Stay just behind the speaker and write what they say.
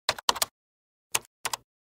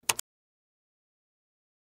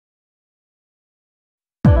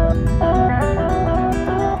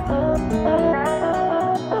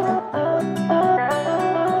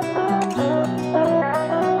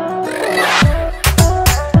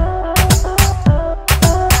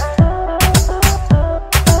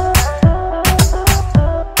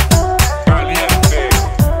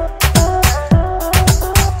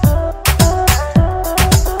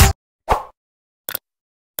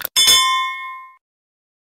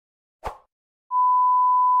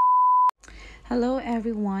Hello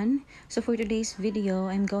everyone. So for today's video,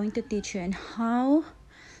 I'm going to teach you on how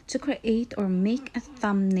to create or make a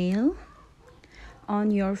thumbnail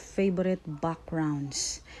on your favorite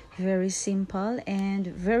backgrounds. Very simple and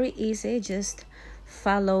very easy. Just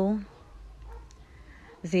follow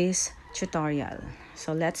this tutorial.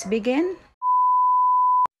 So let's begin.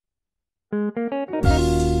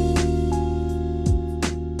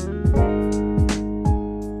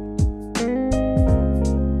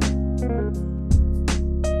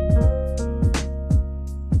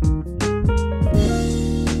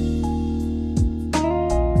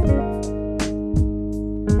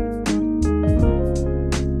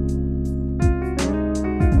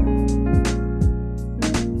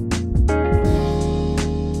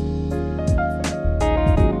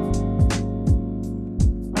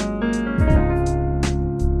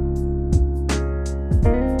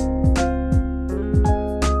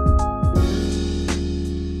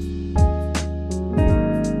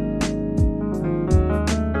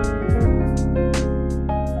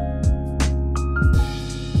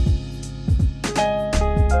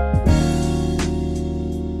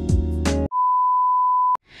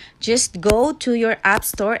 Just go to your app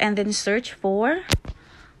store and then search for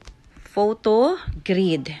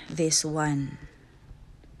PhotoGrid. This one.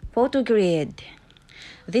 PhotoGrid.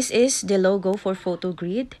 This is the logo for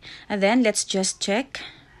PhotoGrid. And then let's just check.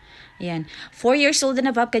 Yan. 4 years old and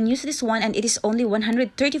above can use this one, and it is only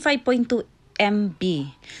 135.2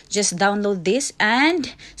 MB. Just download this,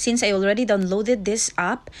 and since I already downloaded this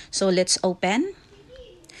app, so let's open.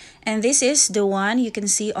 And this is the one you can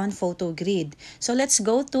see on PhotoGrid. So let's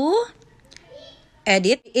go to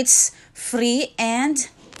edit. It's free and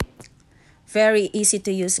very easy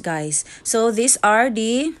to use, guys. So these are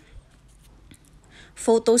the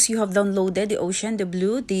photos you have downloaded: the ocean, the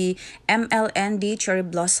blue, the MLN, the cherry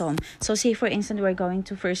blossom. So say for instance, we're going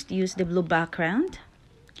to first use the blue background.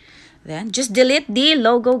 Then just delete the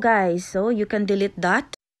logo, guys. So you can delete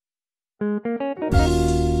that.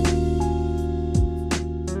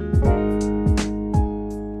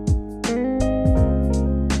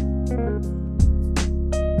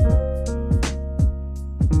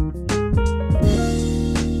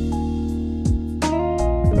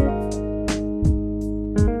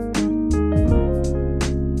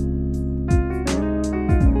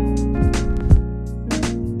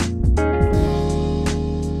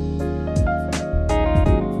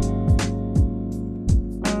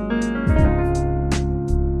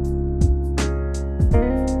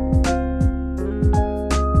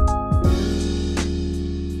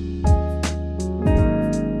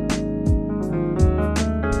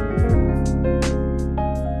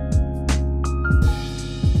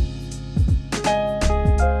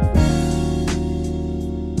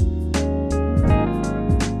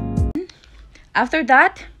 After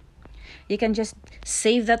that, you can just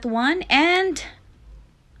save that one and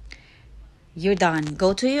you're done.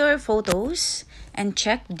 Go to your photos and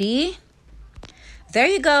check the... There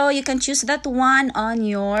you go. You can choose that one on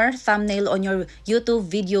your thumbnail on your YouTube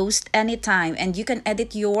videos anytime. And you can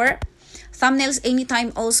edit your thumbnails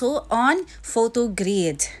anytime also on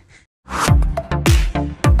PhotoGrid.